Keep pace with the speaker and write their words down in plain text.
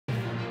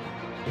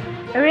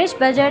Irish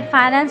Budget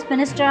Finance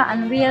Minister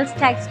unveils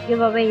tax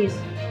giveaways.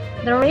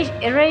 The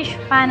Irish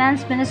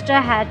Finance Minister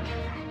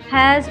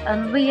has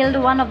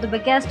unveiled one of the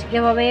biggest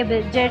giveaway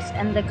budgets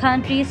in the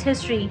country's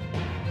history.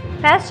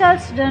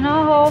 Pastels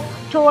Donohoe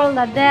told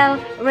the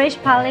Irish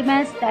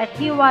Parliament that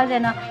he was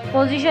in a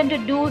position to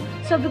do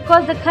so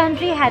because the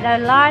country had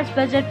a large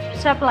budget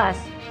surplus.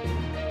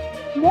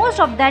 Most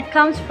of that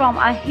comes from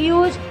a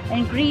huge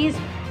increased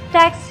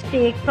tax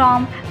take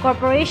from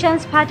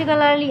corporations,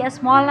 particularly a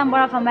small number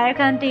of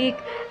American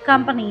tech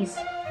companies.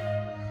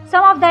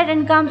 Some of that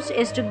income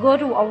is to go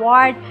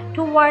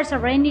towards a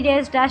rainy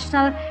day's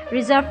National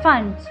Reserve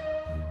Fund.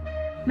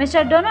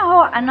 Mr.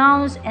 Donohoe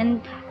announced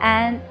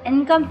an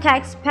income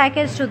tax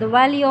package to the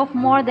value of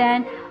more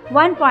than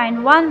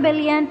 £1.1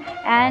 billion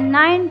and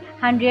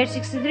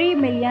 £963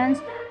 million.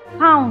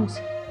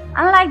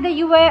 Unlike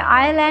the UK,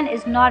 Ireland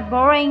is not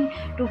borrowing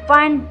to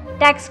fund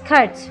tax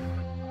cuts.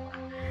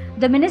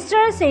 The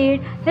minister said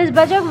his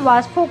budget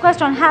was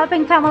focused on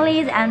helping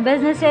families and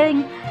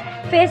businesses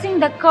facing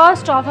the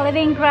cost of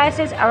living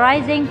crisis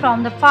arising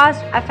from the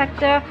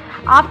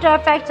after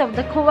effects of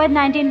the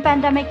COVID-19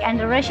 pandemic and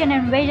the Russian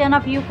invasion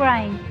of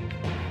Ukraine.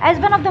 As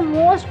one of the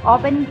most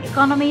open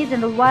economies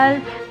in the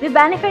world, we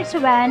benefit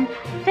when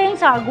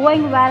things are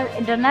going well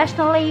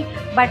internationally,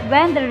 but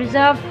when the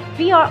reserve,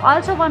 we are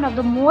also one of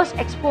the most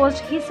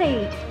exposed, he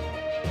said.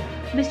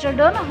 Mr.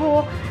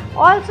 Donohoe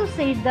also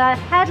said the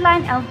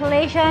headline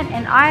inflation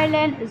in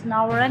Ireland is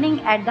now running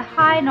at the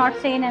high not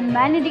seen in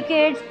many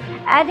decades,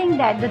 adding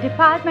that the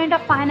Department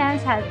of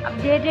Finance has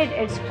updated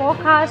its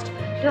forecast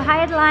to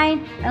headline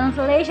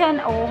inflation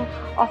of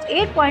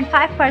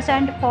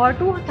 8.5% for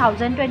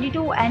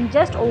 2022 and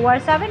just over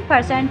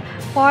 7%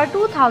 for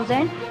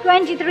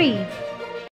 2023.